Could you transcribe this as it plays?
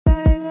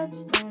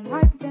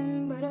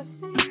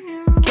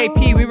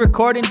KP, we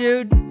recording,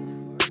 dude?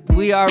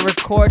 We are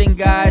recording,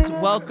 guys.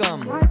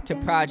 Welcome to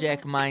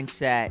Project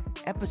Mindset,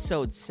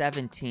 episode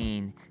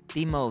 17,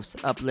 the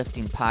most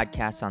uplifting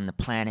podcast on the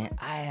planet.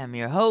 I am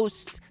your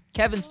host,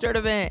 Kevin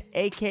Sturdivant,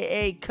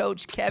 aka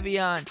Coach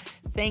Kevion.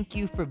 Thank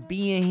you for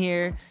being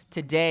here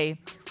today.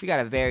 We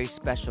got a very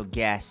special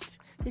guest.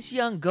 This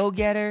young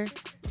go-getter,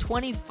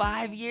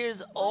 25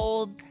 years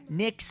old,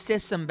 Nick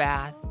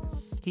Sissenbath.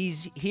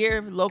 He's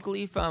here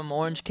locally from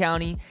Orange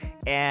County,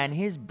 and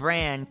his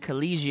brand,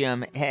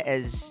 Collegium,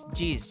 has,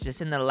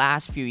 just in the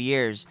last few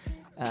years,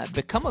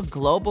 become a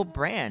global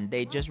brand.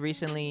 They just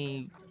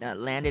recently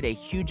landed a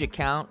huge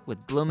account with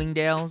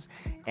Bloomingdale's,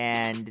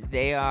 and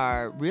they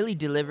are really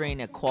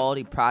delivering a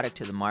quality product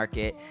to the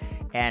market.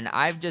 And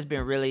I've just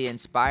been really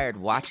inspired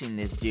watching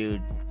this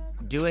dude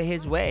do it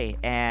his way,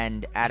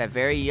 and at a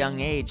very young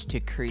age to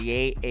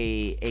create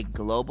a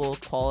global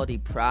quality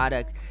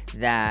product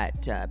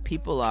that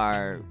people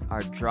are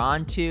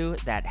drawn to,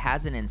 that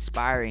has an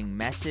inspiring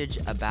message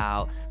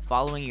about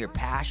following your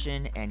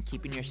passion and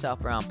keeping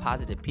yourself around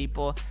positive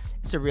people.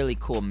 It's a really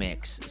cool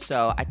mix.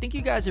 So I think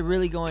you guys are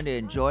really going to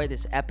enjoy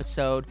this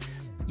episode.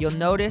 You'll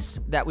notice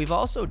that we've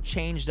also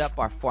changed up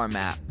our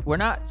format. We're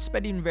not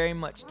spending very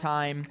much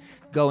time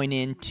going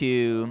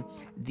into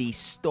the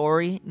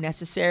story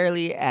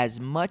necessarily as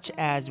much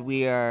as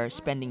we are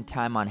spending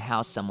time on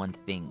how someone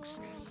thinks.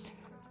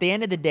 At the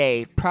end of the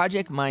day,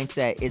 Project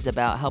Mindset is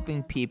about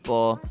helping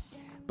people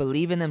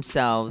believe in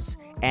themselves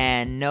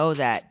and know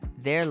that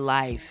their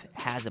life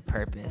has a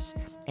purpose,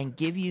 and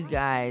give you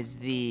guys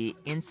the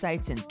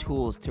insights and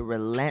tools to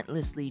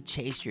relentlessly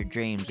chase your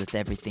dreams with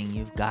everything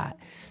you've got.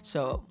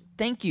 So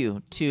thank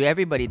you to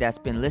everybody that's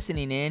been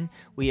listening in.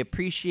 We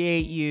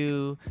appreciate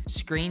you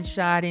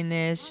screenshotting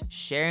this,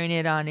 sharing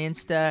it on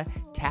Insta,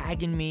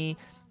 tagging me,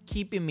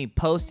 keeping me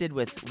posted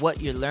with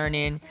what you're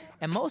learning.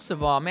 And most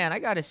of all, man, I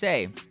gotta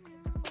say,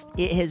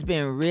 it has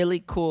been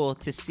really cool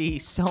to see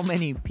so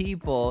many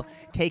people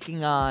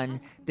taking on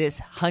this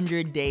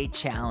 100-day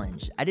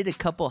challenge. I did a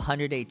couple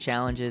 100-day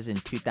challenges in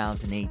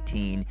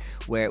 2018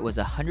 where it was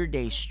 100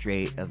 days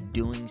straight of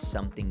doing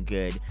something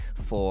good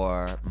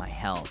for my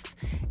health.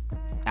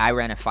 I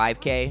ran a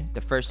 5K,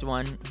 the first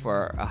one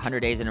for 100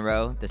 days in a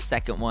row. The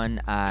second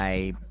one,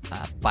 I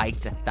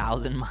biked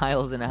 1,000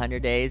 miles in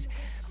 100 days.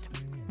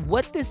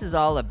 What this is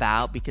all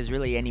about, because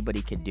really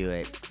anybody could do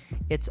it,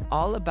 it's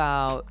all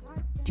about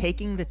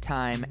taking the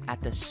time at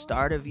the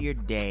start of your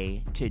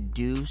day to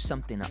do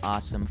something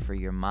awesome for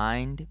your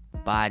mind,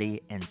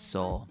 body, and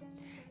soul.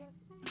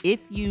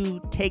 If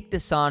you take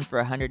this on for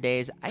 100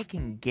 days, I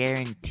can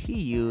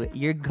guarantee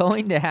you're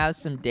going to have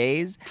some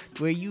days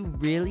where you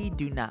really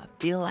do not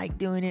feel like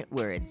doing it,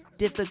 where it's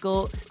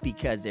difficult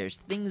because there's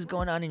things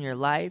going on in your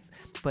life.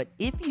 But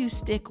if you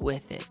stick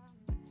with it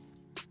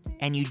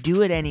and you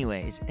do it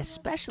anyways,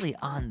 especially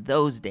on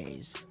those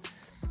days,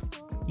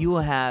 you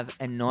will have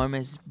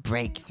enormous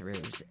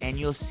breakthroughs. And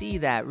you'll see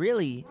that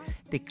really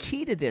the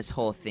key to this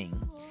whole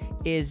thing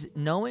is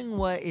knowing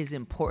what is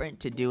important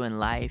to do in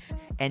life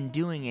and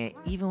doing it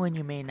even when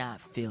you may not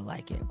feel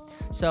like it.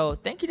 So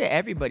thank you to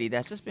everybody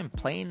that's just been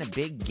playing a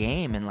big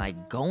game and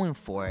like going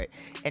for it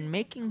and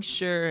making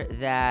sure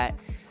that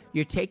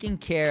you're taking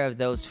care of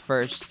those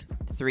first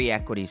three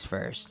equities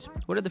first.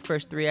 What are the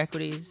first three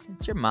equities?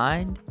 It's your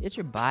mind, it's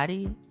your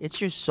body,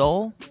 it's your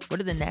soul. What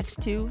are the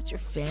next two? It's your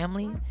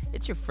family,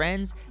 it's your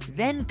friends.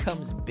 Then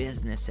comes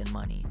business and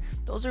money.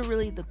 Those are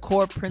really the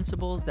core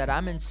principles that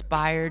I'm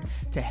inspired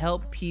to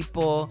help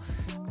people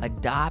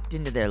adopt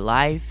into their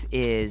life,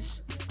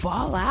 is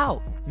ball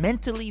out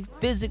mentally,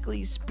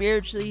 physically,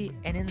 spiritually,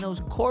 and in those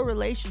core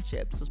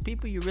relationships, those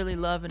people you really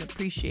love and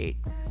appreciate.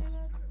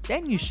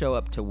 Then you show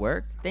up to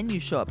work, then you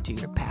show up to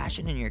your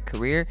passion and your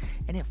career,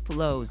 and it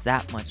flows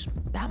that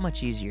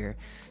much easier.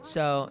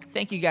 So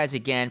thank you guys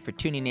again for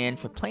tuning in,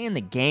 for playing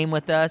the game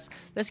with us.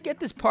 Let's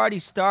get this party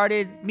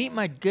started. Meet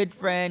my good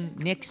friend,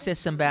 Nick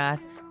Sissenbath,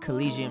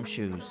 Collegium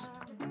Shoes.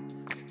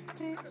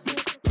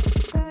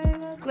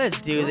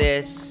 Let's do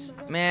this.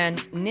 Man,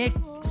 Nick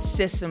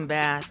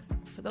Sissenbath,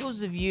 for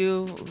those of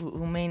you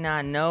who may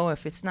not know,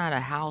 if it's not a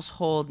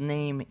household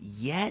name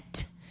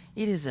yet,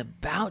 it is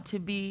about to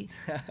be.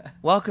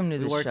 Welcome to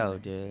the show,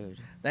 dude.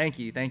 Thank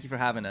you for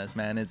having us,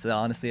 man. It's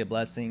honestly a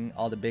blessing.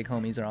 All the big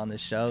homies are on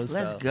this show.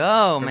 Let's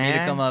go, for man. For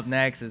me to come up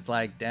next, it's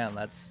like, damn,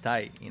 that's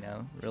tight,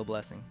 real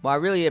blessing. Well, I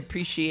really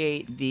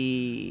appreciate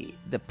the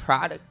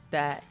product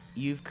that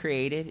you've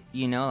created.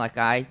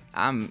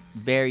 I'm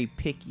very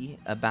picky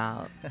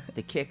about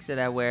the kicks that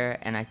I wear,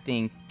 and I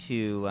think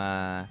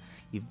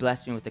you've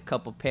blessed me with a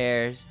couple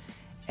pairs,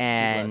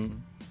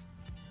 and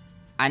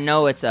I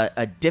know it's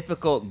a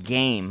difficult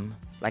game.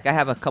 Like, I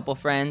have a couple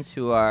friends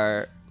who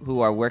are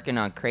working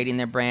on creating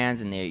their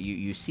brands, and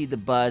you see the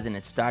buzz and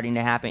it's starting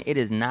to happen. It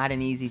is not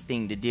an easy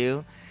thing to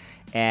do,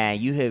 and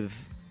you have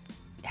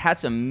had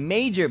some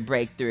major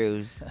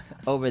breakthroughs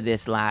over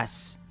this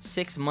last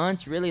 6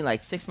 months, really,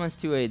 like 6 months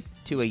to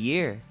a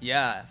year.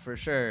 Yeah, for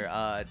sure.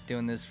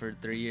 Doing this for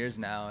 3 years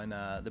now, and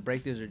the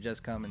breakthroughs are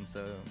just coming.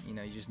 So you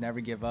just never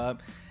give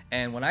up.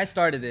 And when I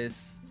started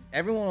this,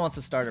 everyone wants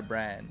to start a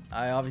brand.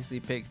 I obviously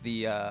picked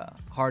the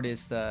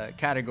hardest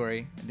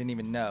category. I didn't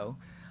even know.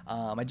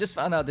 I just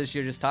found out this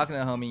year, just talking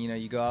to a homie,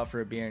 you go out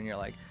for a beer and you're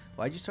like,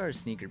 why'd you start a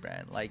sneaker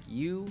brand? Like,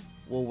 you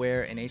will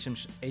wear an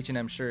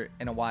H&M shirt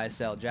and a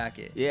YSL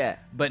jacket. Yeah.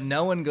 But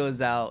no one goes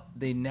out,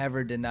 they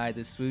never deny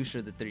the swoosh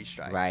or the three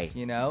stripes. Right.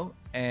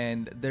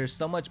 And there's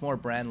so much more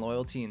brand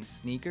loyalty in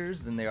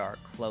sneakers than there are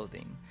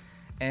clothing.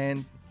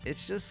 And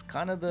it's just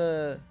kind of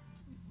the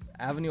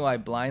avenue I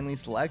blindly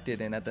selected.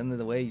 And at the end of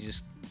the way, you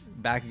just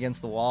back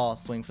against the wall,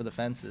 swing for the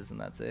fences, and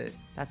that's it.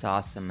 That's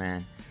awesome,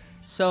 man.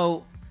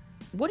 So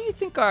what do you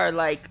think are,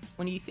 like,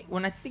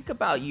 when I think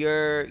about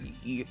your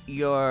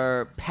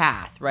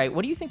path, right?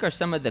 What do you think are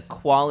some of the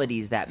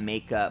qualities that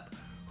make up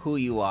who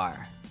you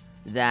are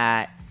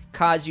that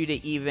cause you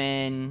to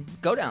even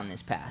go down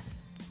this path?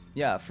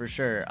 Yeah, for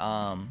sure.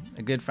 A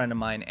good friend of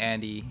mine,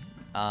 Andy.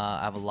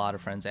 I have a lot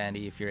of friends,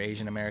 Andy. If you're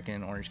Asian American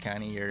in Orange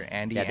County, you're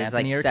Andy. Yeah, there's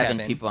Anthony, like or 7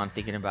 Kevin. people I'm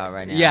thinking about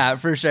right now. Yeah,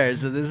 for sure.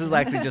 So this is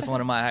actually just one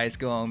of my high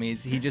school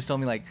homies. He just told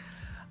me, like,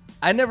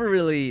 I never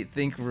really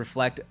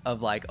reflect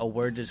of like a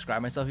word to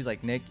describe myself. He's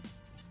like, Nick,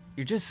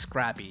 you're just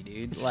scrappy,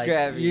 dude. Like,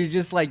 Scrappy. you're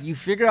just like, you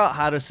figure out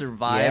how to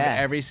survive Yeah.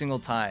 every single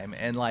time.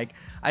 And like,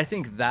 I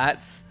think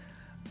that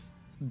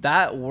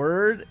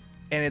word,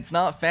 and it's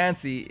not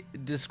fancy,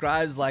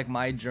 describes like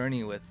my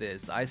journey with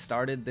this. I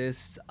started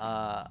this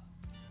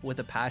with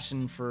a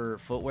passion for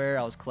footwear.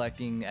 I was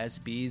collecting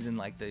SBs in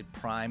like the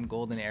prime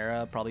golden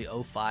era, probably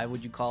 05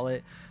 would you call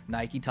it.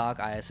 Nike Talk,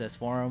 ISS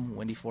Forum,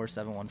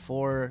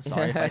 Wendy4714.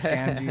 Sorry if I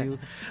scammed you.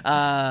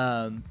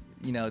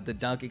 The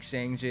Dunk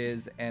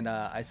Exchanges, and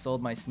I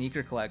sold my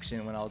sneaker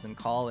collection when I was in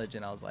college,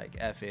 and I was like,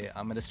 F it,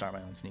 I'm gonna start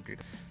my own sneaker.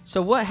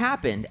 So what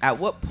happened? At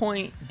what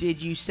point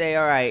did you say,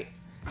 all right,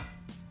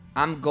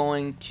 I'm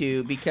going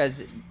to,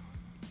 because,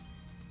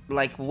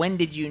 like, when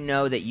did you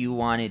know that you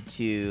wanted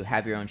to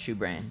have your own shoe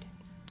brand?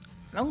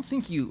 I don't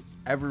think you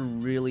ever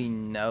really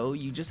know.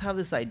 You just have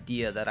this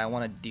idea that I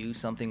want to do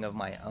something of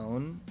my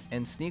own.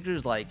 And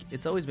sneakers, like,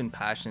 it's always been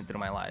passionate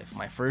through my life.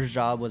 My first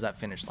job was at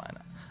Finish Line.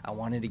 I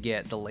wanted to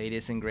get the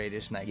latest and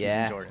greatest Nikes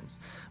and Jordans.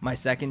 My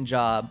second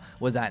job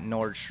was at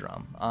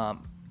Nordstrom.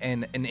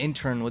 And an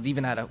intern was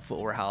even at a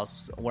footwear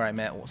house where I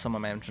met some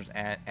of my mentors,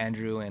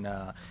 Andrew and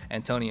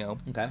Antonio,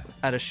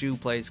 at a shoe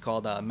place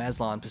called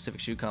Meslon Pacific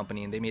Shoe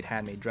Company, and they made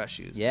handmade dress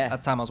shoes. Yeah.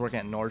 At the time I was working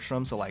at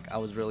Nordstrom, so like I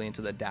was really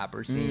into the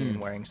dapper scene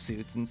and wearing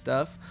suits and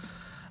stuff.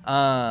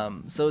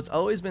 So it's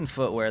always been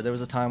footwear. There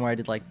was a time where I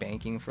did like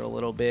banking for a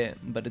little bit,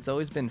 but it's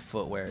always been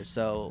footwear.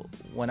 So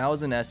when I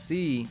was in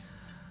SC,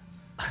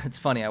 it's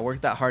funny, I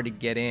worked that hard to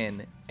get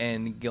in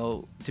and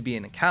go to be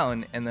an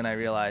accountant, and then I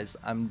realized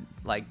I'm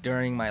like,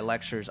 during my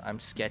lectures, I'm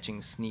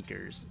sketching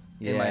sneakers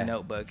in my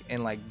notebook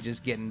and like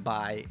just getting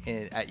by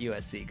at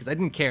USC because I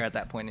didn't care at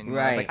that point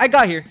anymore. I was like, I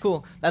got here,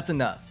 cool, that's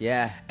enough.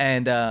 Yeah.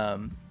 And I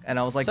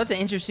was like, so that's an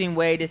interesting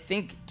way to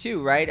think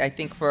too, right? I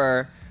think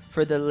for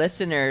the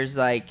listeners,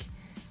 like,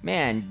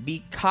 man,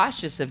 be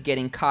cautious of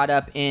getting caught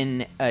up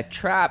in a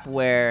trap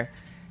where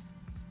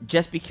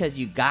just because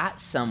you got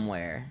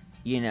somewhere,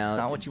 it's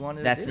not what you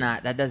wanted to do.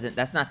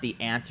 That's not the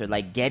answer.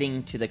 Like,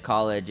 getting to the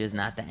college is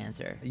not the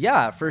answer.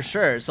 Yeah, for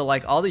sure. So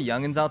like all the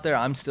youngins out there,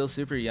 I'm still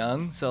super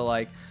young. So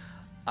like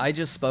I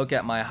just spoke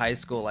at my high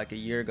school like a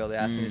year ago. They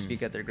asked me to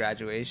speak at their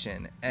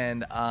graduation.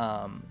 And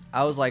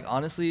I was like,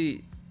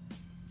 honestly,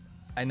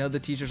 I know the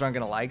teachers aren't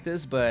going to like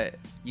this, but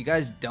you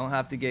guys don't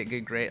have to get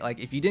good grades. Like,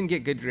 if you didn't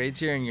get good grades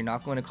here and you're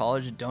not going to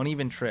college, don't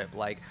even trip.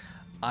 Like,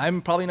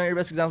 I'm probably not your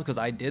best example because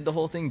I did the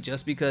whole thing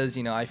just because,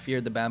 I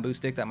feared the bamboo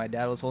stick that my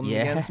dad was holding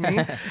against me.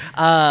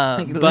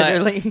 But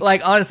literally.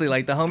 like, honestly,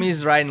 like the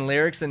homies writing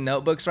lyrics and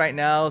notebooks right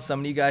now,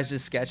 some of you guys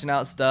just sketching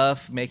out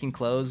stuff, making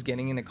clothes,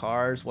 getting into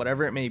cars,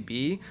 whatever it may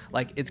be,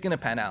 like, it's going to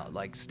pan out.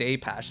 Like, stay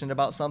passionate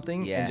about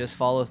something and just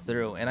follow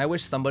through. And I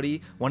wish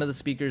one of the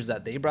speakers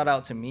that they brought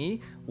out to me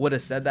would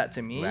have said that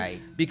to me.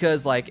 Right.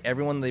 Because like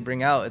everyone they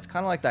bring out, it's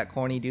kind of like that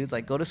corny dudes,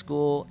 like, go to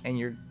school and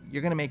you're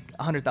going to make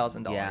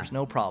 $100,000,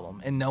 no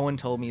problem. And no one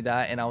told me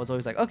that. And I was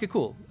always like, okay,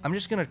 cool. I'm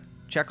just going to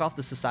check off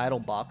the societal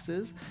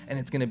boxes and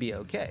it's going to be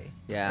okay.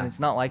 Yeah. And it's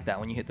not like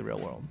that when you hit the real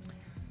world.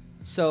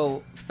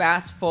 So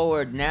fast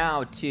forward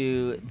now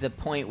to the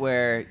point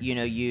where,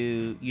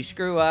 you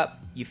screw up,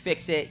 you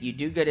fix it, you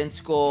do good in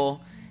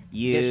school.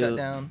 You get shut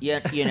down.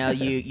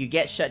 You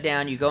get shut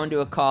down, you go into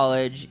a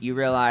college, you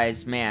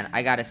realize, man,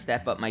 I got to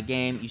step up my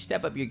game. You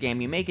step up your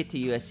game, you make it to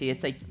USC.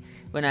 It's like,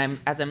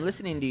 as I'm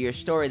listening to your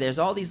story, there's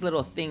all these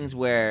little things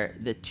where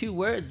the two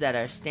words that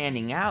are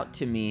standing out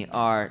to me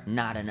are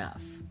not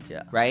enough.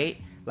 Yeah. Right?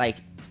 Like,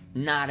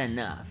 not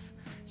enough.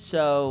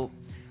 So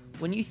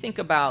when you think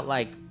about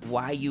like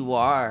why you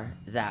are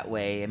that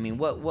way, I mean,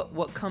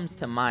 what comes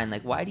to mind?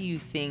 Like, why do you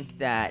think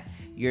that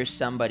you're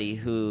somebody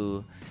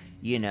who,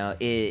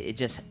 it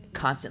just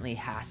constantly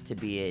has to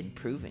be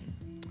improving?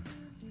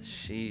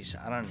 Sheesh,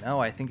 I don't know.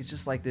 I think it's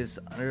just like this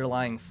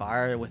underlying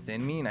fire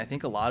within me, and I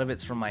think a lot of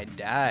it's from my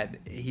dad.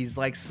 He's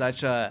like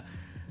such a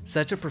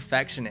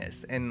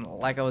perfectionist, and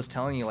like I was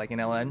telling you, like in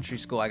elementary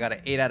school, I got an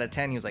 8 out of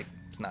 10. He was like,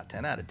 it's not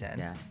 10 out of 10.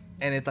 Yeah.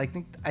 And it's I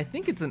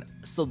think it's an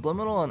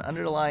subliminal and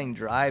underlying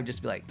drive just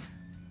to be like,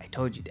 I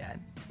told you, Dad.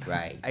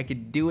 Right. I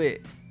could do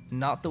it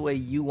not the way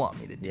you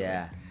want me to do it.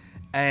 Yeah.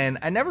 And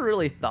I never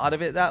really thought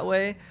of it that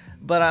way,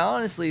 but I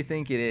honestly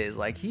think it is.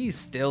 Like, he's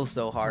still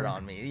so hard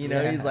on me. You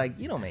know, Yeah. he's like,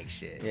 you don't make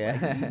shit. Yeah.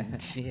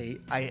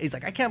 Like, he's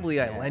like, I can't believe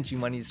I lent you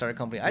money to start a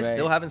company. I Right.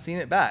 still haven't seen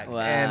it back. Wow.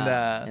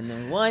 And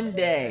then one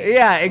day.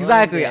 yeah,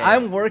 exactly. One day.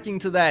 I'm working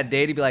to that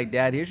day to be like,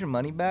 Dad, here's your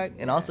money back,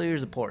 and also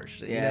here's a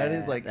Porsche. You know,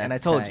 it's like, and I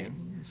that's told tight. you.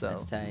 So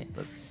That's tight.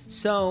 but-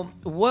 So,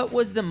 what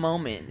was the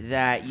moment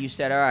that you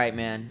said, all right,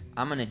 man,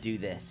 I'm going to do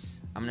this.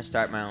 I'm going to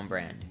start my own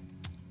brand?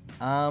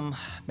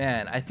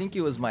 Man, I think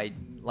it was my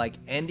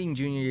ending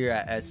junior year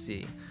at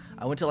SC.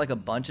 I went to a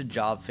bunch of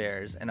job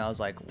fairs, and I was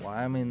like,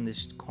 why am I in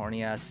this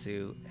corny ass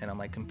suit and I'm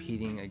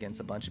competing against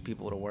a bunch of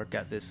people to work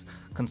at this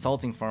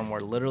consulting firm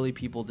where literally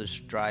people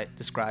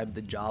describe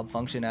the job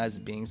function as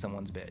being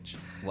someone's bitch.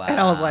 Wow. And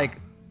I was like,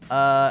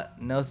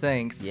 no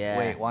thanks. Yeah.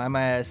 Wait, why am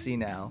I at SC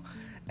now?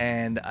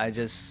 And I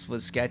just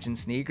was sketching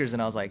sneakers,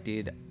 and I was like,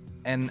 dude.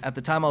 And at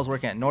the time I was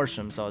working at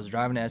Nordstrom, so I was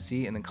driving to SC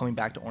and then coming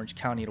back to Orange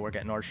County to work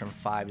at Nordstrom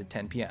 5 to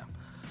 10 p.m.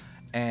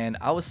 And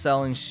I was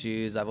selling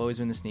shoes. I've always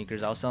been into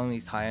sneakers. I was selling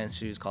these high-end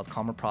shoes called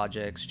Calmer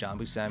Projects, John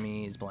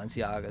Buscemi's,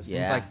 Balenciagas,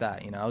 things like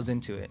that. You know, I was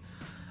into it.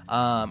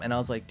 And I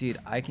was like, dude,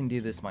 I can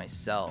do this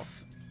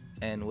myself.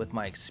 And with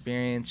my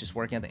experience, just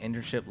working at the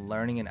internship,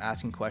 learning and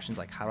asking questions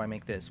like, how do I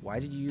make this? Why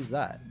did you use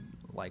that?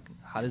 Like,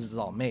 how does this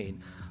all made?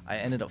 I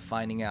ended up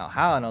finding out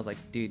how, and I was like,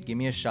 dude, give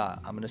me a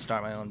shot. I'm going to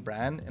start my own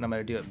brand, and I'm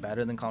going to do it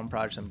better than Common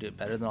Projects. I'm going to do it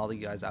better than all the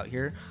guys out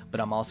here,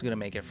 but I'm also going to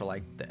make it for,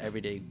 the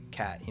everyday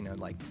cat, $200,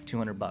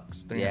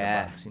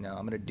 $300, I'm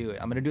going to do it.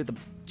 I'm going to do it the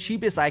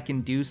cheapest I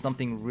can do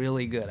something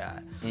really good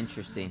at.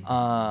 Interesting.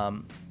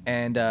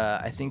 And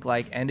I think,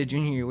 end of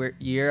junior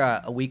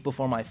year, a week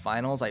before my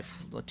finals,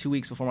 2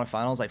 weeks before my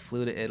finals, I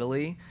flew to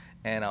Italy,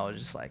 and I was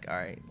just like, all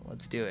right,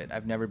 let's do it.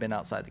 I've never been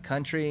outside the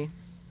country.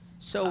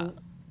 So...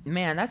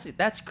 man,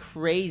 that's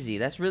crazy.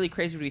 That's really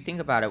crazy when you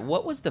think about it.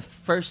 What was the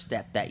first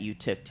step that you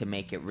took to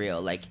make it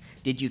real?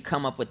 Did you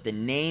come up with the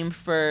name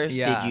first?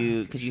 Yeah.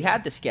 Because you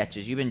had the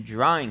sketches. You've been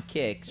drawing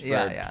kicks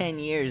for 10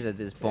 years at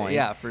this point.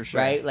 Yeah, for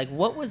sure. Right?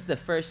 What was the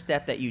first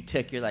step that you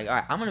took? You're like, all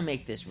right, I'm going to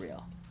make this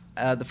real.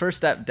 The first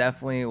step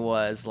definitely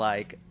was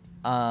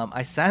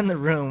I sat in the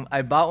room.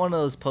 I bought one of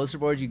those poster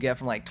boards you get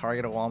from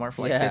Target or Walmart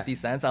for 50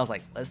 cents. I was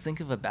like, let's think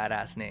of a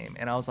badass name.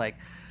 And I was like,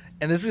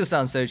 and this is going to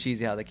sound so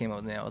cheesy how they came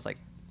up with it. I was like,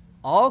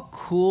 all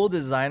cool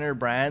designer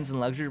brands and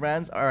luxury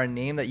brands are a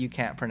name that you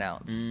can't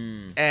pronounce.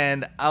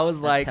 And I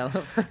was like,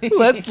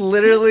 let's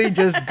literally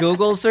just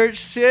Google search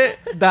shit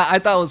that I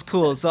thought was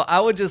cool. So I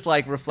would just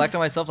reflect on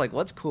myself,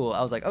 what's cool?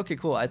 I was like, okay,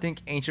 cool. I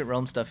think ancient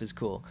Rome stuff is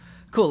cool.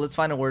 Cool, let's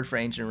find a word for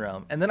ancient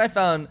Rome. And then I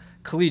found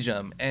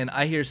collegium, and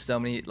I hear so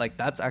many,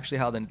 that's actually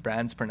how the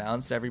brand's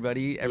pronounced,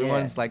 everybody.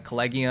 Everyone's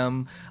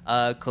collegium,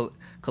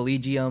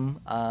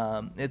 collegium.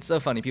 It's so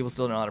funny. People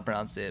still don't know how to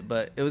pronounce it,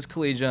 but it was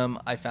collegium.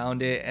 I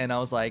found it, and I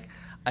was like,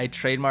 I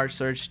trademark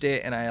searched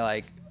it, and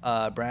I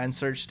brand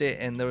searched it,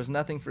 and there was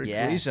nothing for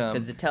collegium.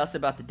 Because tell us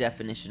about the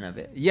definition of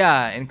it.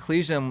 Yeah, and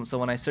collegium, so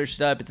when I searched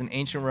it up, it's an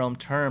ancient Rome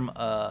term.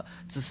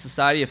 It's a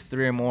society of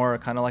three or more,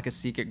 kind of like a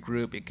secret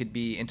group. It could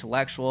be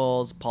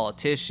intellectuals,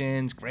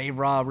 politicians, grave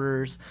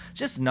robbers,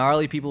 just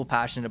gnarly people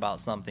passionate about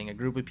something, a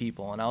group of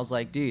people. And I was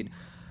like, dude,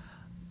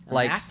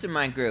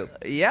 mastermind group.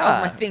 Yeah.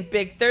 That was my Think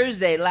Big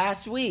Thursday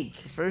last week.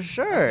 For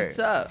sure. That's what's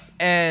up.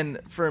 And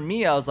for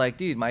me, I was like,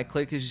 dude, my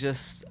clique is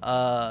just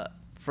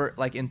for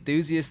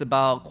enthusiasts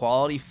about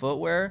quality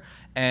footwear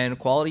and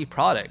quality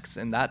products,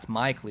 and that's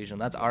my collegium.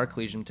 That's our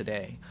collegium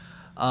today.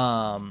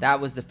 That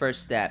was the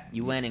first step.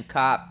 You went and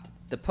copped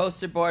the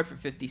poster board for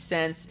 50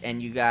 cents,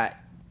 and you got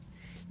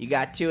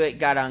to it,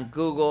 got on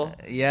Google.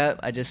 Yep,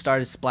 I just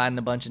started splatting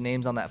a bunch of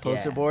names on that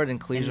poster board, and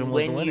collegium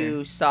was the winner. When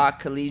you saw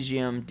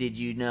collegium, did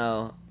you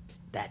know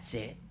that's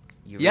it?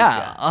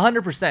 Yeah,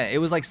 100%. It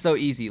was so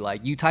easy.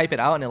 You type it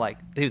out, and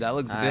dude, that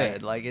looks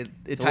good. It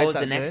so types what was out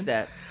the next good.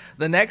 step?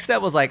 The next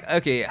step was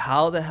okay,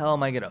 how the hell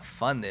am I gonna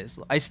fund this?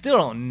 I still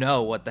don't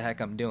know what the heck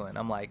I'm doing.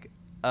 I'm like,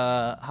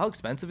 how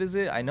expensive is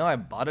it? I know I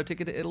bought a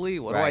ticket to Italy.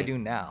 What do I do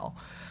now?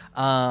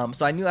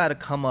 So I knew I had to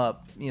come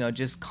up,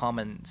 just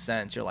common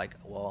sense. You're like,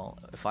 well,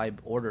 if I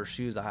order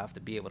shoes, I have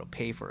to be able to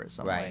pay for it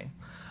some way.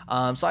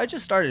 So I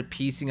just started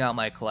piecing out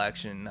my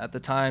collection. At the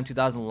time,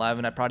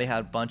 2011, I probably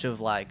had a bunch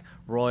of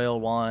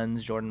Royal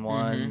 1s, Jordan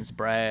 1s,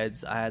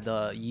 Breads. I had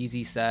the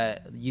Yeezy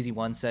set, Yeezy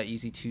 1 set,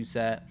 Yeezy 2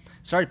 set.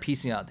 Started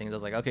piecing out things. I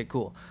was like, okay,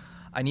 cool.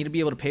 I need to be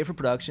able to pay for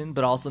production,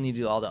 but also need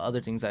to do all the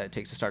other things that it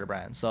takes to start a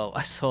brand. So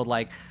I sold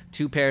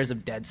 2 pairs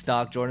of dead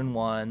stock Jordan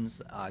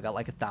 1s. I got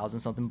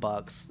 $1,000-something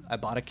bucks. I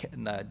bought a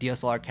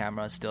DSLR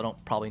camera. Still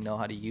don't probably know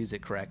how to use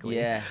it correctly.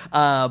 Yeah.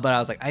 But I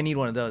was like, I need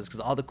one of those because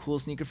all the cool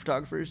sneaker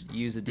photographers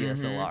use a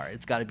DSLR.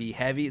 It's got to be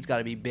heavy. It's got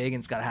to be big.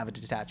 And it's got to have a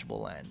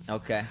detachable lens.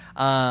 Okay.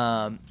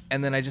 And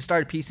then I just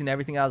started piecing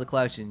everything out of the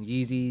collection.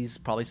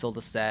 Yeezys, probably sold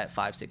a set,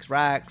 5-6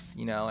 racks.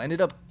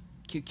 Ended up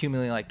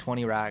accumulating like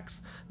 20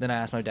 racks. Then I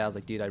asked my dad, I was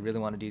like, dude, I really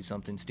want to do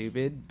something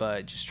stupid,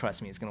 but just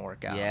trust me, it's going to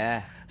work out.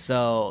 Yeah.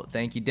 So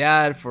thank you,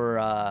 Dad, for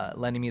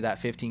lending me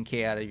that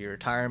 $15K out of your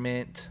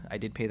retirement. I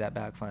did pay that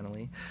back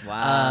finally.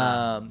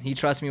 Wow. He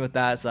trusts me with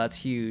that, so that's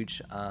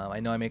huge. I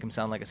know I make him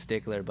sound like a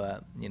stickler,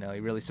 but he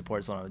really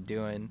supports what I was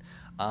doing.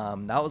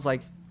 That was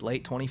like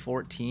late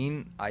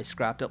 2014. I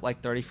scrapped up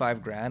like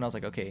 35 grand. I was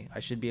like, okay, I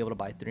should be able to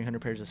buy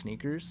 300 pairs of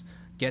sneakers,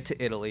 get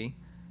to Italy,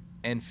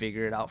 and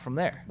figure it out from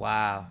there.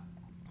 Wow.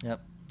 Yep,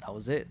 that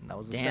was it. That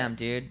was the Damn, steps.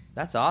 dude.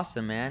 That's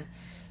awesome, man.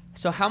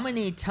 So how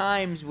many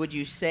times would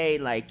you say,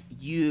 like,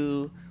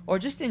 you, or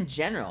just in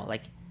general,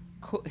 like,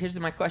 here's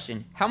my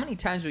question. How many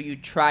times will you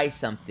try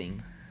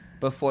something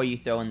before you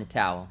throw in the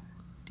towel?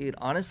 Dude,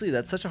 honestly,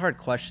 that's such a hard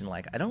question.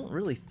 Like, I don't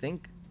really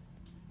think,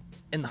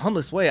 in the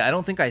humblest way, I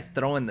don't think I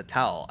throw in the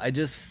towel. I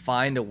just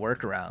find a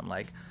workaround.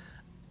 Like,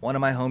 one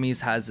of my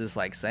homies has this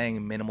like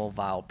saying, minimal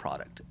viable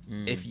product.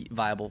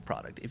 Viable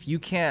product. If you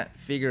can't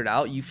figure it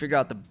out, you figure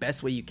out the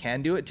best way you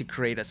can do it to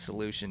create a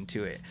solution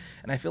to it.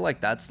 And I feel like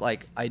that's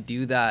like, I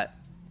do that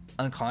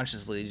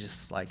unconsciously,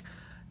 just like,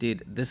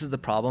 dude, this is the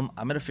problem.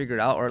 I'm going to figure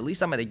it out, or at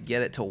least I'm going to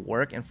get it to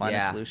work and find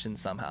a solution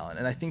somehow.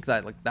 And I think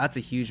that like, that's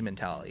a huge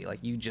mentality.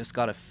 Like, you just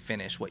got to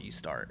finish what you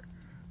start.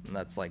 And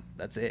that's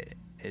it.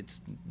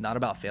 It's not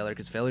about failure,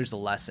 because failure is a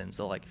lesson.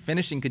 So like,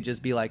 finishing could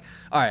just be like,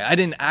 all right, I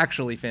didn't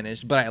actually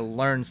finish, but I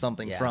learned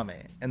something from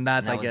it. And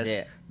that's, I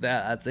guess,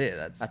 that's it.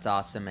 That's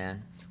awesome,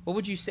 man. What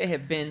would you say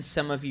have been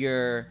some of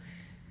your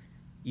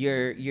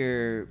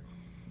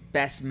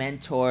best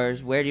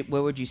mentors? Where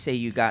would you say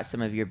you got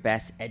some of your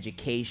best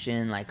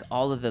education, like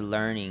all of the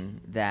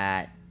learning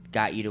that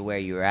got you to where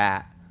you were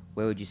at?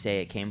 Where would you say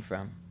it came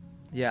from?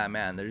 Yeah,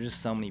 man, there's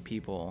just so many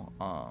people.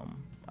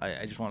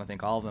 I just want to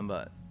thank all of them,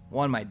 but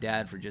one, my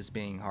dad, for just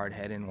being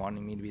hard-headed and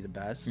wanting me to be the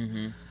best.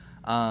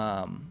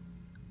 I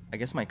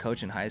guess my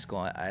coach in high school,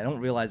 I don't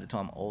realize it till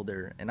I'm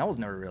older, and I was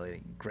never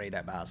really great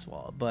at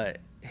basketball, but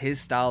his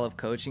style of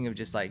coaching, of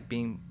just like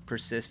being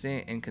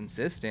persistent and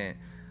consistent,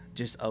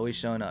 just always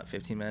showing up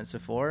 15 minutes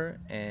before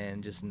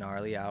and just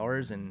gnarly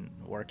hours and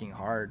working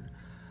hard.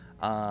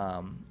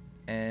 I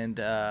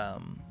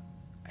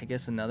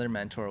guess another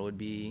mentor would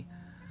be,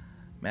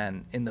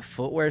 man, in the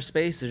footwear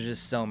space, there's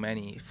just so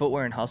many.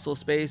 Footwear and hustle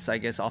space, I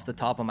guess off the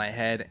top of my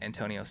head,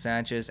 Antonio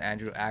Sanchez,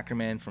 Andrew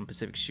Ackerman from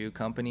Pacific Shoe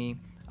Company,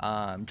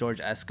 George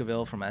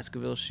Esquivel from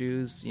Esquivel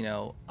Shoes.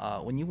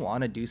 When you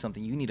want to do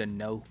something, you need to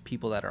know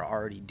people that are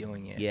already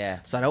doing it. Yeah.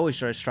 So I'd always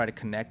just try to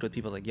connect with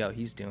people like, yo,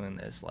 he's doing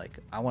this. Like,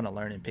 I want to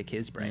learn and pick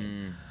his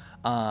brain.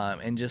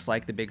 And just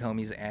like the big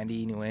homies,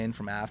 Andy Nguyen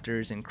from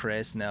Afters and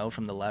Chris No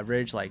from The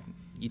Leverage, like,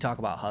 you talk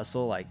about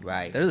hustle, like,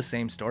 they're the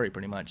same story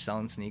pretty much,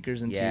 selling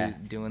sneakers into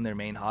doing their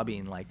main hobby.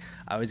 And like,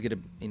 I always get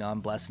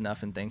I'm blessed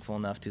enough and thankful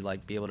enough to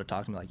like be able to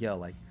talk to me like, yo,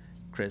 like,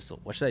 Chris,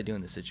 what should I do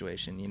in this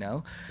situation?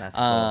 That's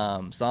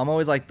cool. So I'm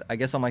always like, I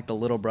guess I'm like the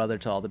little brother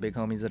to all the big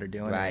homies that are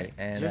doing it.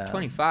 And you're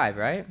 25,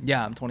 right?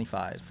 Yeah, I'm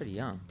 25. That's pretty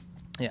young.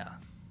 Yeah.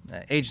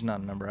 Age is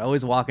not a number. I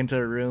always walk into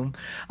a room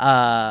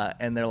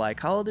and they're like,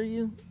 how old are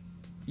you?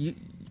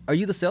 Are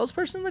you the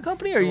salesperson in the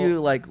company? Or are you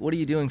like, what are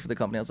you doing for the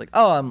company? I was like,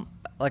 oh, I'm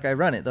like, I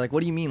run it. They're like,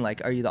 what do you mean?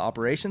 Like, are you the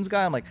operations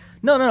guy? I'm like,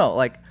 no.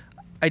 Like,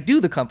 I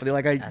do the company.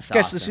 Like, I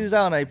sketch the shoes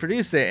out and I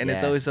produce it. And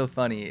it's always so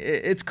funny.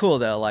 It's cool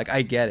though. Like,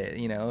 I get it.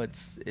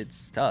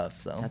 It's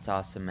tough. So that's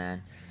awesome,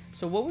 man.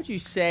 So what would you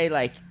say,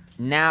 like,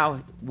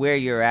 now where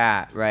you're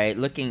at, right?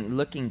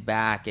 Looking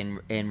back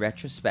in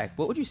retrospect,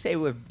 what would you say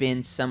would have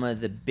been some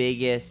of the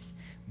biggest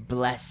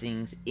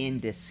blessings in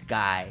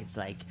disguise,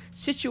 like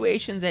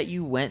situations that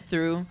you went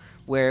through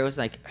where it was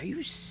like, are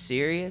you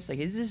serious? Like,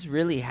 is this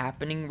really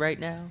happening right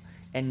now?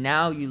 And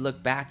now you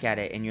look back at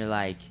it and you're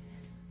like,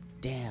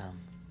 damn,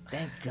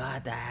 thank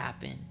God that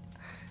happened.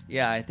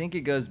 Yeah, I think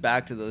it goes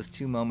back to those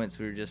two moments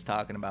we were just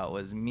talking about.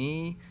 Was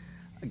me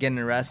getting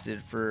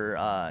arrested for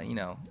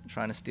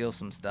trying to steal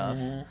some stuff.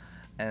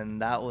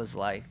 And that was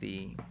like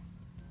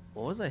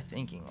what was I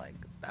thinking? Like,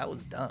 that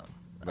was dumb.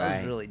 That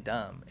was really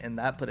dumb. And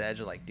that put an edge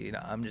of like, dude,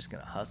 I'm just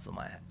going to hustle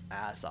my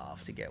ass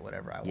off to get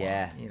whatever I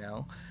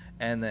want,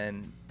 And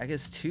then I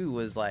guess two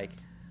was like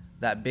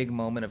that big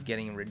moment of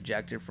getting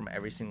rejected from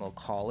every single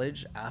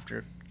college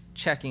after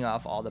checking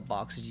off all the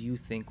boxes you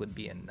think would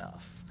be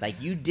enough. Like,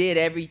 you did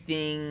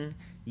everything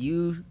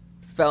you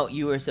felt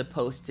you were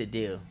supposed to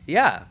do.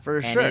 Yeah,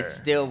 for sure. And it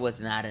still was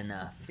not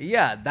enough.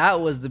 Yeah, that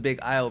was the big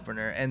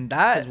eye-opener. And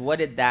that... 'Cause what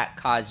did that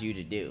cause you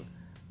to do?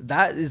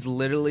 That is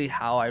literally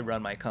how I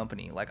run my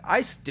company. Like,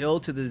 I still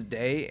to this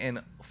day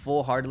and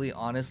full-heartedly,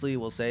 honestly,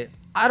 will say,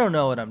 I don't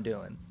know what I'm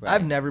doing. Right.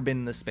 I've never been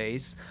in the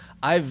space.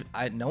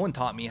 No one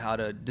taught me how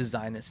to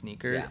design a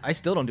sneaker. Yeah. I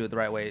still don't do it the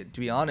right way. To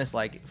be honest,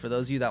 like, for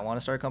those of you that want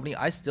to start a company,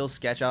 I still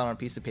sketch out on a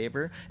piece of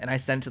paper and I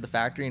send it to the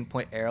factory and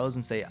point arrows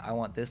and say, I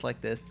want this like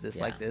this, this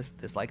like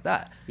this like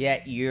that. Yeah,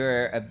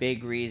 you're a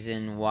big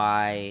reason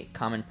why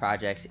Common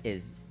Projects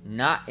is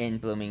not in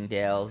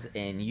Bloomingdale's,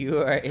 and you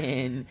are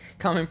in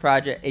Common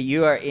Project.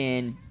 You are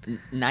in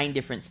 9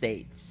 different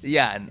states.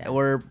 Yeah,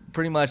 we're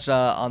pretty much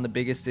on the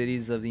biggest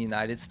cities of the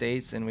United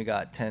States, and we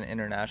got 10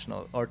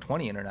 international or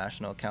 20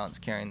 international accounts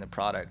carrying the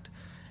product.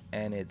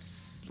 And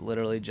it's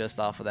literally just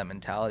off of that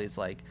mentality. It's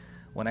like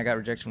when I got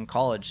rejected from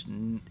college,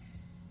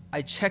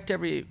 I checked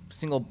every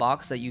single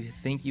box that you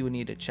think you would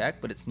need to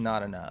check, but it's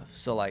not enough.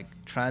 So like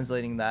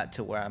translating that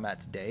to where I'm at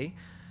today,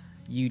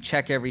 you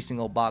check every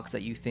single box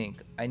that you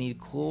think I need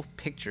cool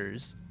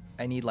pictures,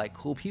 I need like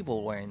cool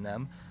people wearing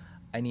them,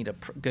 I need a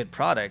good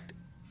product.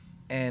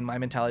 And my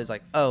mentality is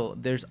like, oh,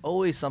 there's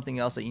always something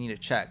else that you need to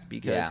check,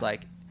 because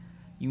like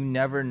you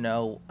never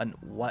know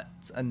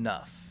what's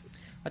enough.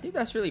 I think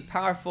that's really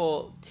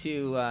powerful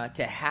to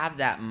have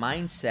that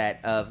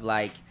mindset of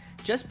like,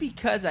 just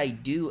because I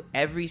do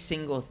every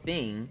single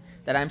thing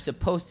that I'm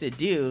supposed to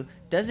do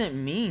doesn't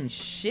mean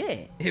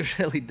shit. It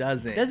really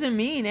doesn't. It doesn't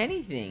mean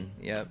anything.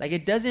 Yep. Like,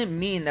 it doesn't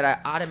mean that I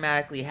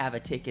automatically have a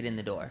ticket in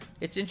the door.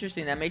 It's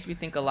interesting. That makes me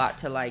think a lot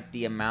to like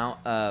the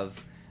amount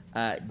of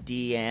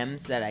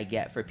DMs that I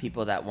get for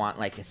people that want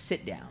like a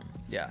sit down.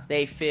 Yeah.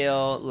 They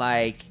feel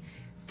like,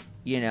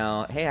 you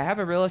know, hey, I have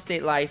a real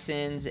estate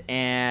license,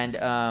 and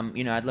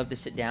you know, I'd love to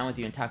sit down with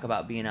you and talk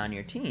about being on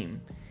your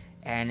team.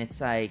 And it's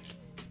like,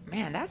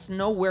 man, that's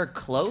nowhere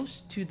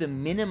close to the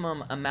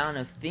minimum amount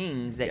of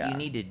things that you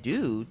need to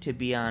do to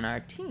be on our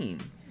team.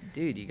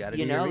 Dude, you got to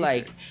do your research.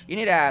 Like, you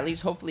need to at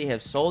least hopefully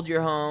have sold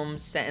your home,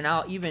 and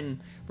I'll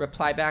even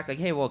reply back like,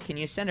 hey, well, can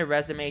you send a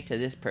resume to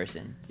this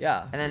person?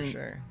 Yeah, and then for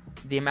sure.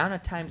 The amount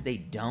of times they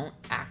don't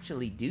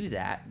actually do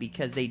that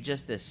because they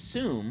just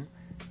assume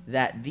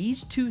that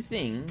these 2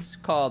 things,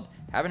 called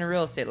having a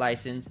real estate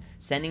license,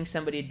 sending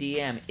somebody a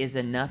DM, is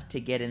enough to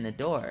get in the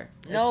door.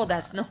 No,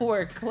 that's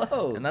nowhere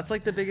close. And that's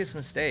like the biggest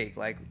mistake.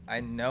 Like,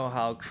 I know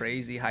how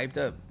crazy hyped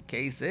up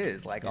Case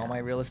is. Like, all my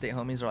real estate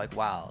homies are like,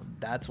 wow,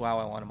 that's why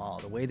I want them all.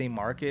 The way they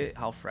market,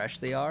 how fresh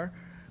they are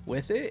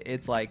with it,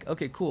 it's like,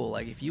 okay, cool.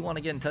 Like, if you want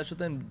to get in touch with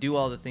them, do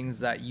all the things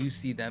that you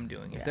see them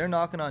doing. If they're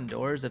knocking on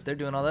doors, if they're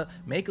doing all that,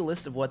 make a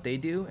list of what they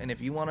do. And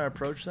if you want to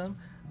approach them,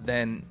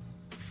 then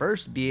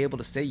first be able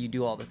to say you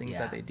do all the things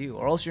that they do,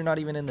 or else you're not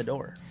even in the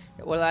door.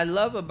 What I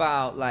love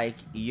about like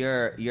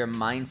your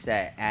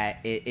mindset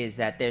is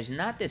that there's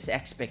not this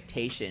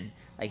expectation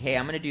like, hey,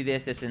 I'm gonna do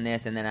this, this, and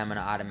this, and then I'm gonna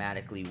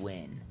automatically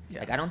win.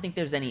 Like, I don't think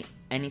there's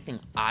anything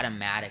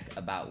automatic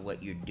about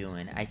what you're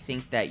doing. I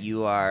think that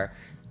you're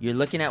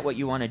looking at what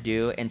you want to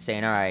do and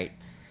saying, all right,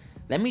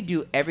 let me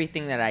do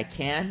everything that I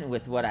can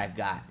with what I've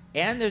got,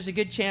 and there's a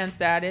good chance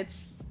that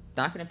it's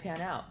not gonna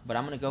pan out, but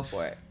I'm gonna go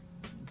for it.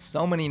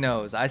 So many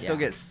no's. I still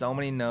get so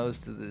many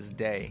no's to this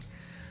day.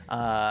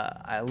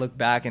 I look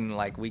back and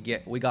like we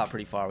got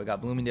pretty far. We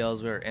got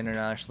Bloomingdale's. We were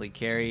internationally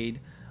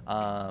carried,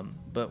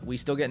 but we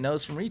still get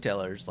no's from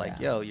retailers. Like,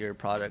 yo, your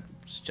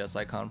product's just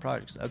like Common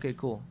Projects. Okay,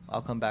 cool.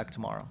 I'll come back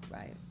tomorrow.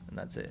 Right. And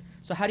that's it.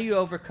 So how do you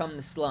overcome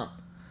the slump?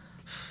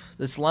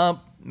 The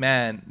slump,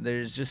 man,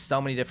 there's just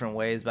so many different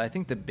ways, but I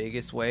think the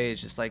biggest way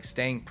is just like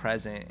staying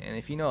present. And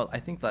if you know, I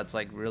think that's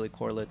like really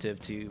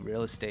correlative to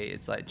real estate.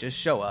 It's like, just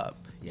show up.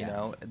 You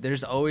know,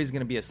 there's always going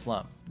to be a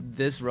slump.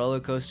 This roller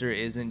coaster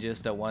isn't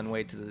just a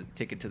one-way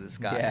ticket to the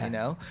sky, you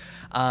know?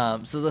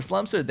 So the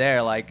slumps are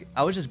there. Like,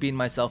 I was just beating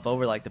myself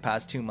over like the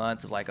past 2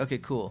 months of like, okay,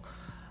 cool.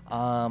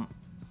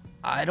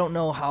 I don't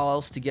know how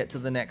else to get to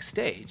the next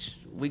stage.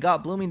 We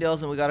got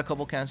Bloomingdale's and we got a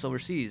couple camps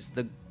overseas.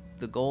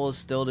 The goal is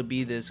still to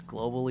be this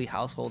globally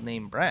household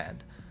name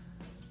brand.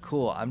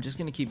 Cool. I'm just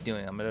going to keep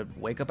doing it. I'm going to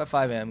wake up at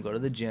 5 a.m., go to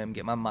the gym,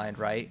 get my mind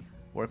right,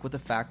 work with the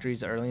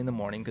factories early in the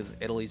morning because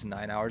Italy's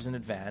 9 hours in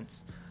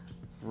advance.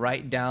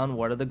 Write down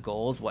what are the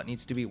goals, what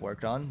needs to be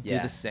worked on. Do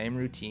the same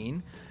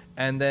routine.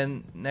 And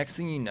then next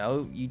thing you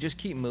know, you just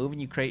keep moving.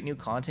 You create new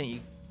content. You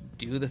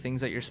do the things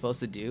that you're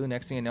supposed to do.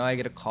 Next thing you know, I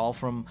get a call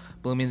from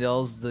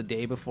Bloomingdale's the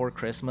day before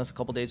Christmas, a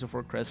couple days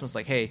before Christmas,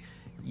 like, hey,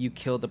 you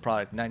killed the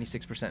product,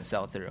 96%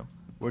 sell through.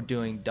 We're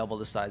doing double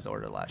the size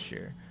order last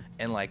year.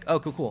 And like, oh,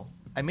 cool.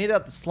 I made it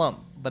out the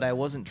slump, but I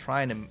wasn't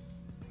trying to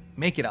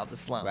make it out the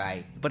slump.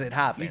 Right. But it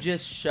happened. You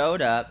just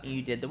showed up and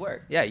you did the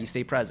work. Yeah, you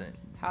stay present.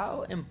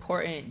 How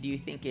important do you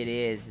think it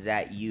is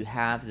that you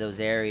have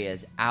those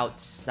areas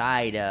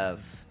outside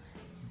of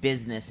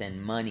business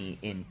and money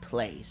in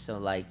place? So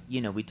like,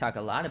 you know, we talk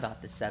a lot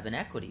about the 7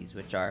 equities,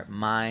 which are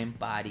mind,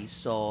 body,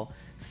 soul,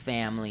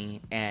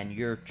 family, and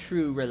your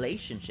true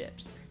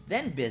relationships,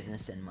 then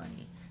business and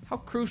money. How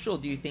crucial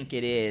do you think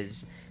it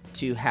is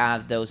to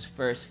have those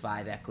first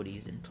 5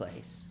 equities in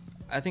place?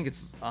 I think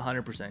it's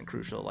 100%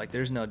 crucial. Like,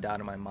 there's no doubt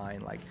in my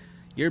mind. Like,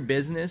 your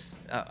business,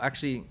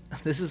 actually,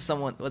 this is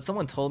what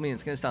someone told me.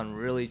 It's going to sound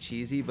really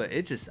cheesy, but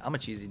I'm a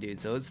cheesy dude,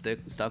 so it's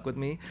stuck with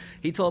me.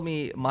 He told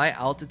me my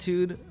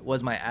altitude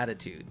was my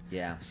attitude.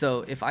 Yeah.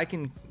 So if I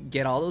can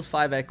get all those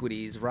 5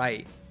 equities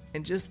right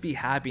and just be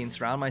happy and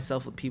surround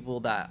myself with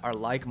people that are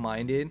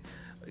like-minded,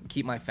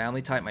 keep my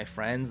family tight, my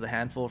friends, the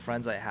handful of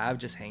friends I have,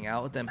 just hang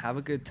out with them, have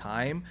a good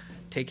time,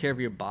 take care of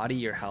your body,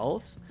 your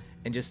health,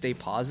 and just stay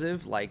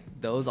positive. Like,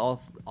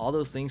 all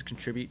those things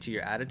contribute to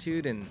your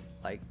attitude, and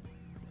like,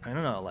 I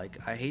don't know, like,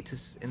 I hate to,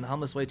 in the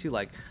humblest way too,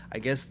 like, I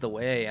guess the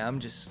way I am,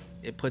 just,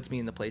 it puts me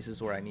in the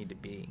places where I need to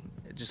be,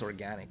 just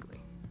organically.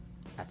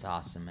 That's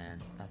awesome,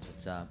 man. That's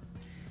what's up.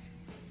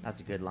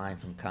 That's a good line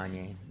from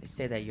Kanye. They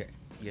say that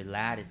your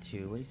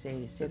latitude, what do you say?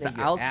 They say that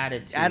your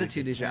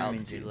attitude is your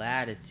altitude. Your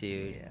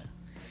latitude. Yeah.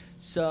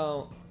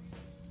 So,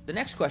 the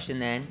next question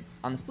then,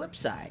 on the flip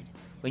side,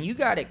 when you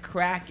got it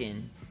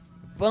cracking,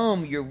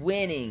 boom, you're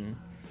winning.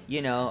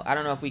 You know, I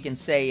don't know if we can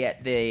say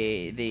yet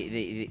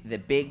the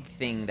big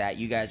thing that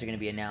you guys are going to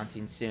be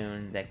announcing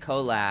soon, that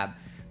collab,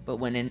 but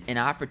when an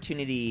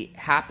opportunity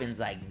happens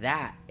like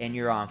that and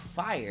you're on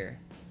fire,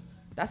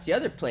 that's the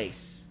other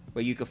place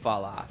where you could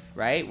fall off,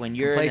 right? When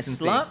you're in a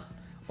slump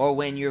or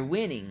when you're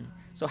winning.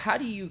 So how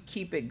do you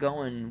keep it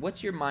going?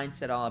 What's your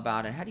mindset all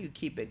about, and how do you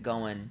keep it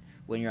going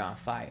when you're on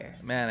fire?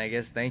 Man, I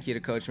guess thank you to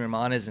Coach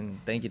Mirmanez and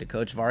thank you to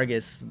Coach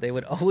Vargas. They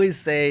would always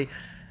say,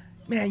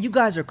 man, you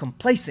guys are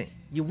complacent.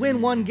 You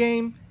win one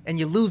game and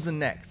you lose the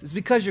next. It's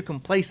because you're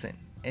complacent.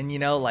 And, you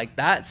know, like,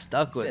 that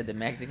stuck with. Said the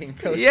Mexican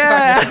coach.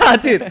 Yeah,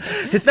 dude.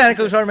 Hispanic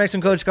coach Carter,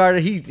 Mexican coach Carter.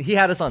 He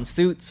had us on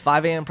suits,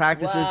 5 a.m.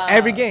 practices, Wow.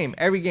 every game,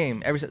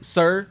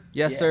 sir,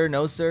 yes, Yeah. sir,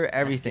 no, sir,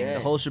 everything, good. the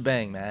whole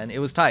shebang, man. It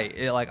was tight.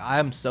 Like,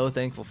 I'm so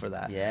thankful for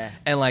that. Yeah.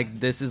 And, like,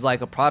 this is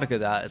like a product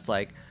of that. It's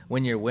like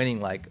when you're winning,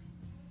 like,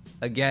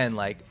 again,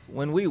 like,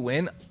 when we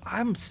win,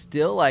 I'm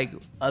still, like,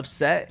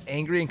 upset,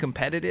 angry, and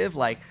competitive.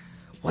 Like,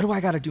 what do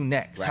I got to do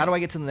next? Right. How do I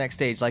get to the next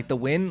stage? Like, the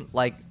win,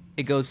 like,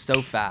 it goes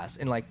so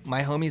fast. And, like,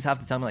 my homies have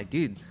to tell me, like,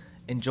 dude,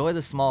 enjoy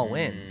the small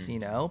wins, you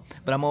know?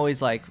 But I'm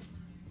always like,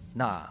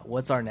 nah,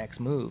 what's our next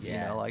move?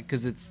 Yeah. You know, like,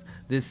 because it's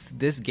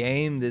this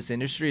game, this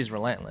industry is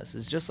relentless.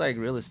 It's just like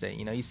real estate.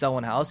 You know, you sell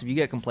one house, if you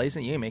get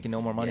complacent, you ain't making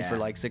no more money for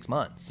like 6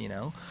 months, you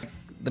know?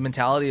 The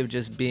mentality of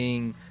just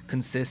being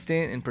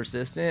consistent and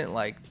persistent,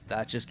 like,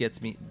 that just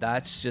gets me.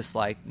 That's just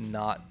like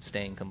not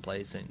staying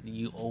complacent.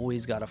 You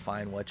always got to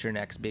find what's your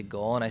next big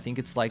goal. And I think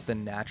it's like the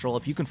natural,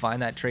 if you can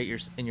find that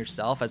trait in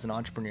yourself as an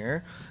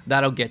entrepreneur,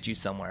 that'll get you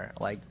somewhere.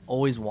 Like,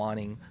 always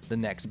wanting the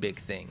next big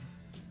thing.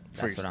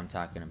 That's what I'm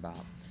talking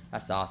about.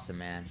 That's awesome,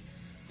 man.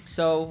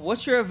 So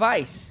what's your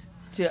advice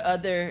to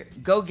other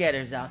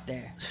go-getters out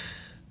there?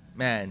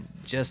 Man,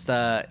 just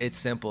it's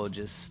simple.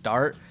 Just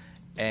start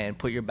and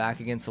put your back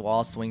against the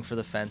wall, swing for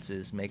the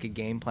fences, make a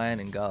game plan,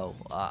 and go.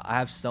 I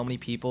have so many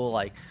people,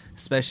 like,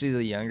 especially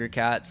the younger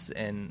cats,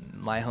 and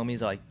my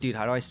homies are like, dude,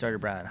 how do I start a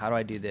brand? How do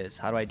I do this?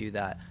 How do I do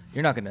that?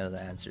 You're not gonna know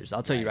the answers.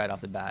 I'll tell you right off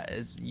the bat.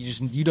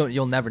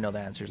 You'll never know the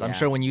answers. Yeah. I'm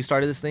sure when you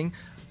started this thing,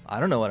 I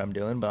don't know what I'm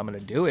doing, but I'm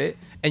gonna do it,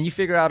 and you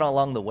figure out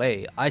along the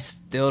way. I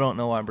still don't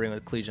know what I'm bringing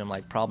with Collegium,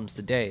 like, problems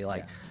today,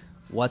 like. Yeah.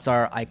 What's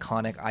our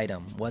iconic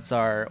item? What's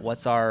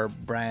our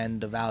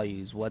brand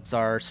values? What's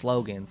our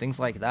slogan? Things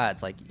like that.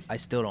 It's like, I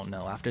still don't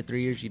know. After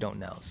 3 years, you don't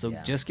know. So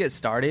just get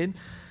started.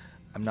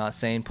 I'm not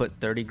saying put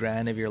 30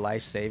 grand of your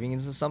life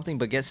savings into something,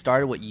 but get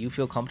started what you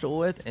feel comfortable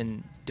with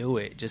and do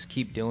it. Just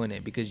keep doing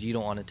it, because you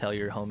don't want to tell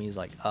your homies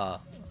like,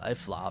 I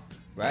flopped.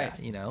 Right.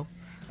 Yeah, you know?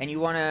 And you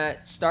want to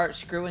start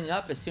screwing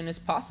up as soon as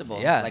possible.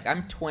 Yeah. Like,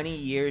 I'm 20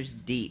 years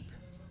deep.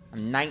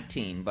 I'm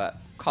 19, but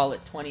call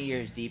it 20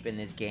 years deep in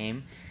this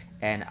game.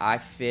 And I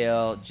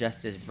feel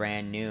just as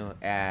brand new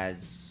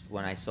as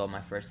when I sold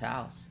my first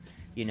house,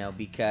 you know,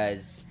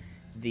 because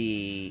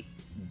the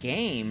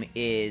game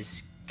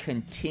is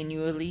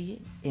continually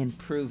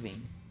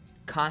improving,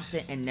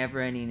 constant and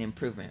never-ending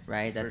improvement,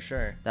 right? That's for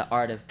sure. The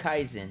art of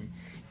Kaizen.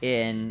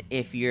 And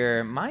if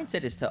your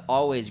mindset is to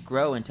always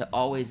grow and to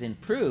always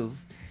improve,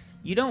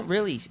 you don't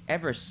really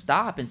ever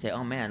stop and say,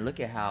 oh man,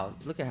 look at how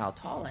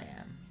tall I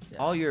am. Yeah.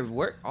 All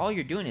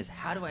you're doing is,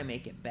 how do I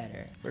make it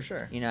better? For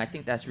sure. You know, I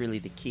think that's really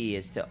the key,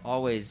 is to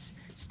always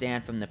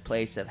stand from the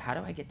place of, how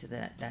do I get to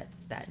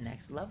that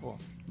next level?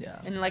 Yeah.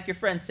 And like your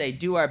friends say,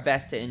 do our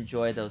best to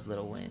enjoy those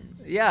little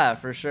wins. Yeah,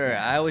 for sure.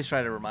 Yeah. I always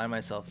try to remind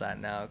myself that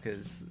now,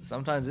 because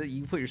sometimes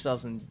you put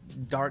yourselves in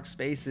dark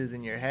spaces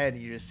in your head.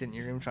 You just sit in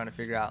your room trying to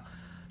figure out,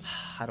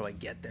 how do I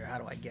get there? How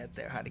do I get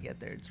there? How to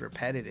get there? It's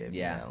repetitive,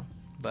 you know?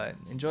 But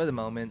enjoy the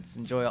moments,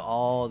 enjoy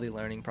all the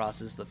learning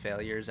process, the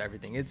failures,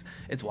 everything.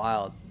 It's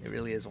wild. It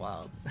really is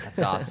wild. That's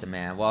awesome,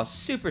 man. Well,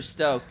 super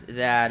stoked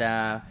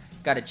that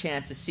got a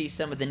chance to see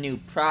some of the new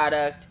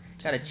product,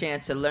 got a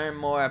chance to learn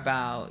more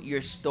about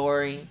your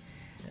story.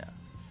 Yeah.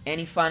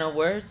 Any final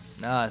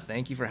words?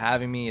 Thank you for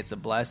having me. It's a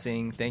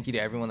blessing. Thank you to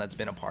everyone that's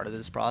been a part of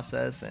this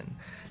process. And,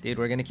 dude,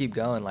 we're going to keep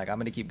going. Like, I'm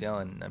going to keep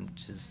going.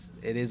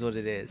 It is what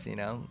it is, you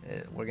know?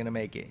 We're going to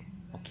make it.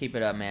 Well, keep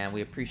it up, man. We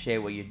appreciate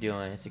what you're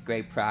doing. It's a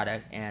great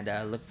product, and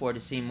look forward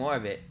to seeing more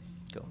of it.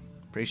 Cool.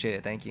 Appreciate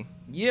it. Thank you.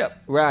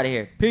 Yep. We're out of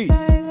here. Peace.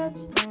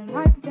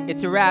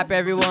 It's a wrap,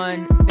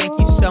 everyone. Thank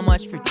you so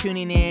much for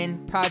tuning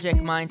in. Project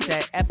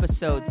Mindset,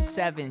 episode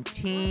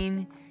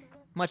 17.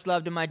 Much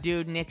love to my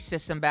dude, Nick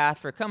Sissenbath,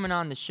 for coming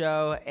on the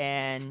show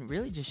and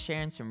really just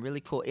sharing some really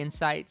cool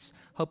insights.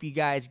 Hope you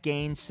guys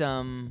gained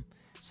some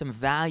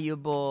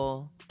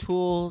valuable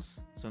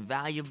tools, some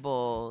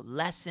valuable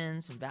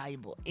lessons, some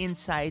valuable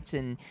insights,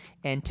 and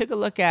took a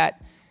look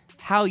at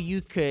how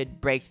you could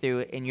break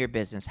through in your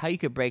business, how you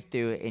could break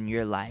through in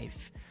your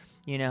life.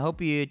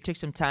 Hope you took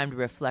some time to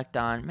reflect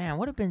on, man,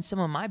 what have been some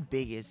of my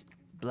biggest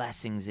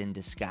blessings in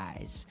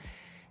disguise?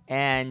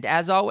 And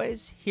as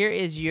always, here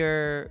is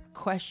your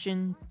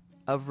question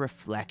of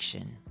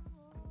reflection.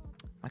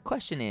 My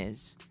question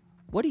is,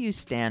 what do you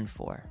stand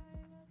for?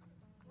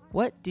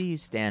 What do you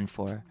stand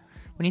for?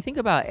 When you think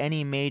about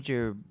any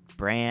major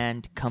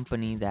brand,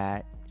 company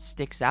that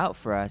sticks out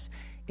for us,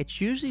 it's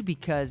usually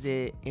because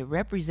it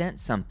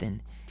represents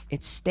something.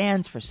 It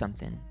stands for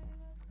something.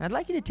 And I'd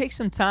like you to take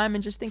some time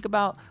and just think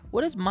about,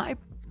 what does my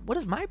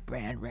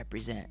brand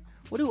represent?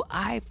 What do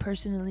I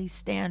personally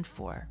stand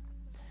for?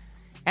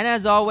 And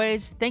as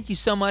always, thank you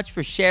so much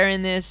for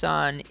sharing this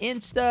on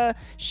Insta,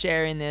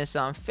 sharing this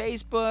on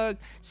Facebook,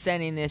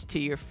 sending this to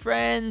your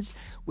friends.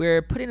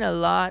 We're putting a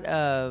lot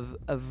of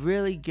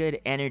really good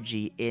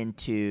energy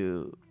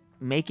into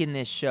making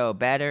this show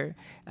better,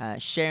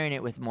 sharing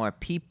it with more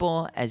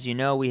people. As you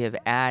know, we have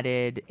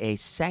added a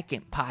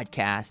second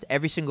podcast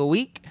every single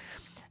week,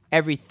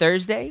 every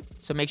Thursday.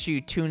 So make sure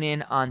you tune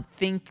in on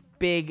Think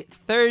Big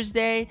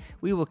Thursday.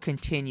 We will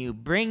continue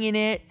bringing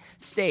it.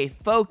 Stay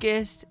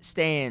focused,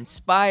 stay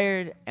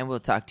inspired, and we'll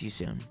talk to you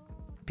soon.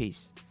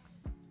 Peace.